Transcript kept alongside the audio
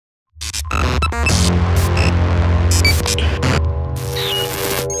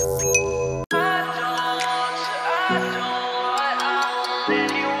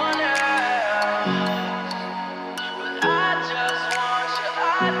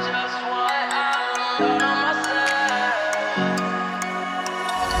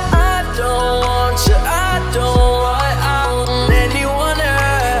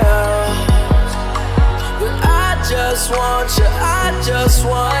just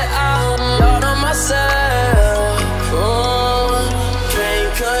want out of myself.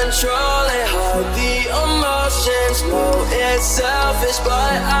 Can't control it, hide the emotions. Know it's selfish,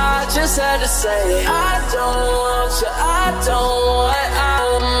 but I just had to say it. I don't want you, I don't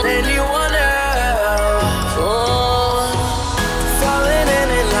want anyone else. Falling in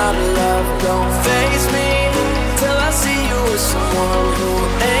and out of love don't faze me till I see you with someone who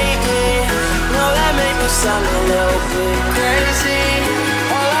ain't me. No, that made me sound a little bit crazy.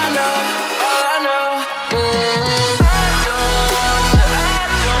 All I know,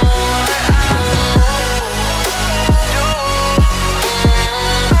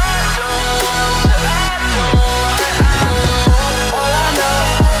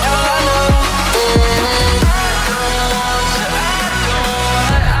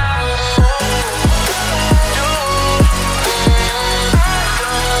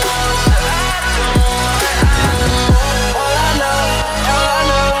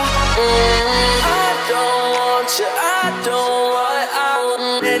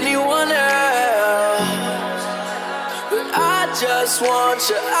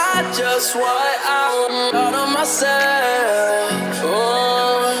 I just want out of myself.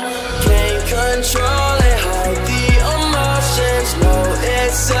 Can't control it, hide the emotions. Know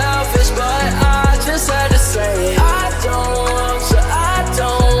it's selfish, but I just had to say it. I don't want you, I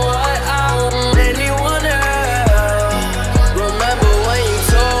don't want anyone else. Remember when you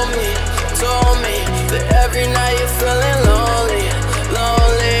told me that every night you're feeling lonely,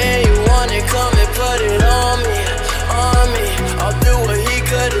 and you wanna come and put it on me. I'll do what he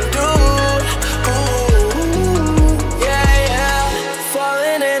couldn't do. Ooh, yeah.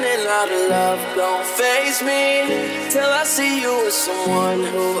 Falling in and out of love don't faze me till I see you with someone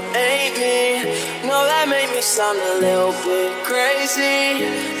who ain't me. No, that made me sound a little bit crazy.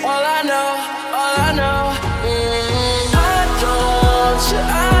 All I know, I don't want you,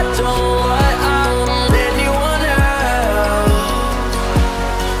 I don't want anyone else.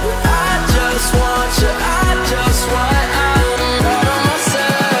 I just want you, I just want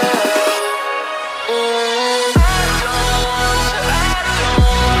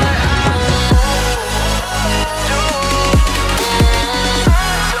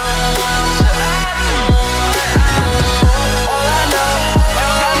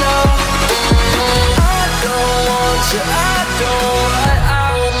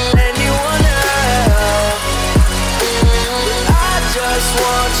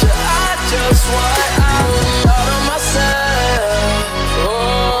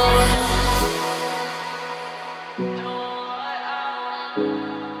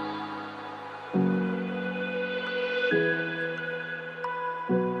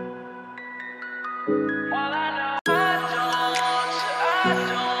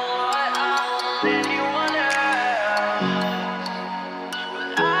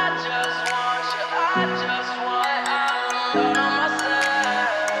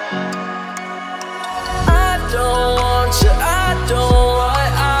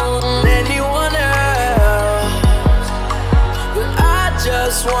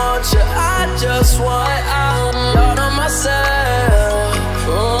I just want out of myself.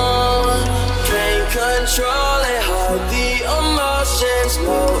 Can't control it, hide the emotions.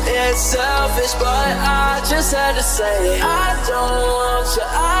 Know it's selfish, but I just had to say it. I don't want you,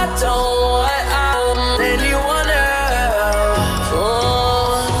 I don't want anyone else.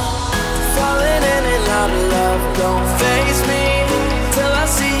 Falling in and out of love don't faze me till I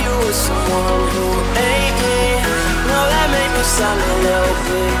see you with someone who ain't me. No, that made me sound a little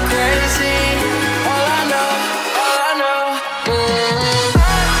bit crazy. All I know,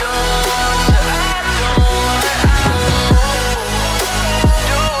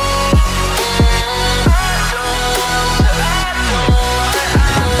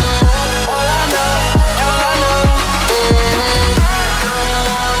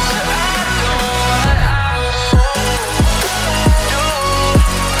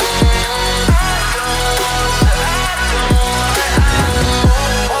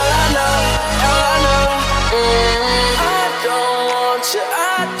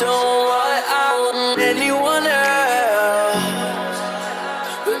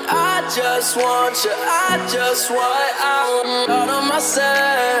 I just want out of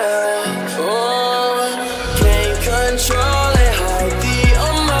myself. Can't control it, hide the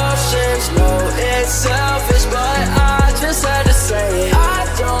emotions. Know it's selfish, but I just had to say it. I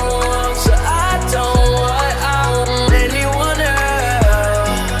don't want you, I don't want anyone else.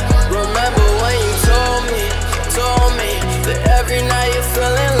 Remember when you told me that every night you're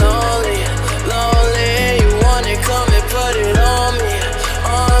feeling lonely, and you wanna come and put it on me.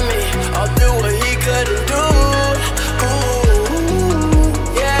 I'll do what he couldn't do. Ooh.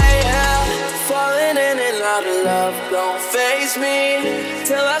 faze me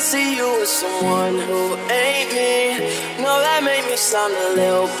till I see you with someone who ain't me. No, that made me sound a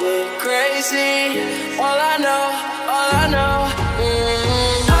little bit crazy. All I know, I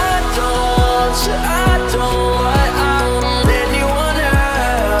don't want you, I don't want anyone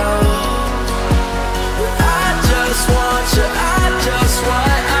else. But I just want you, I just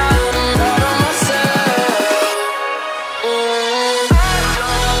want out of myself. I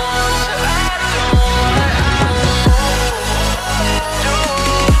don't want you, I don't want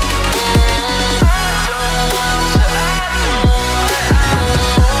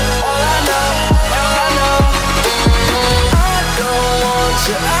all I know, I don't want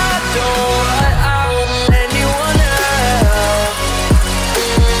you, I don't want anyone else.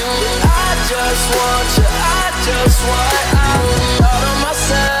 I just want you, I just want out of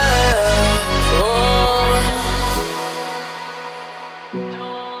myself.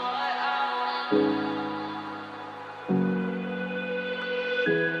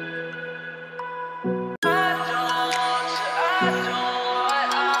 I don't want you, I don't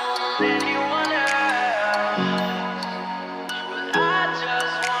want anyone else. I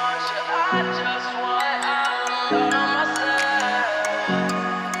just want you, I just want out of myself.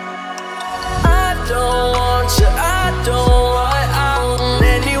 I don't want you, I don't want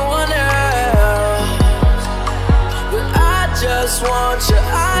anyone else. But I just want you,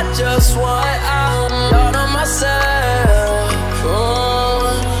 I just want out of myself.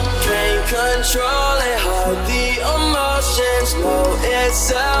 Can't control it, hide the emotions. Know it's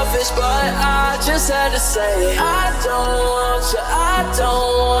selfish, but I just had to say it. I don't want you, I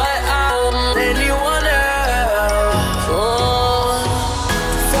don't want anyone else.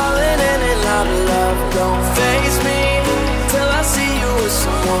 Falling in and out of love don't faze me till I see you with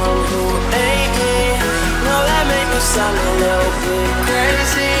someone who ain't me. No, that made me sound a little bit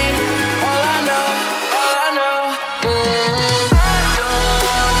crazy. All I know, I don't want you, I don't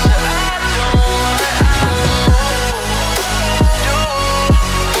want you. I don't want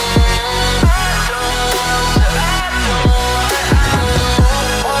you, I don't want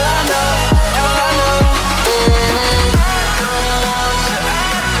all I know, I don't want you, I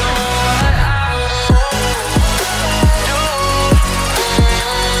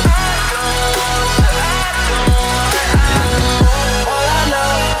don't all I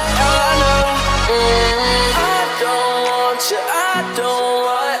know, I don't want you, I don't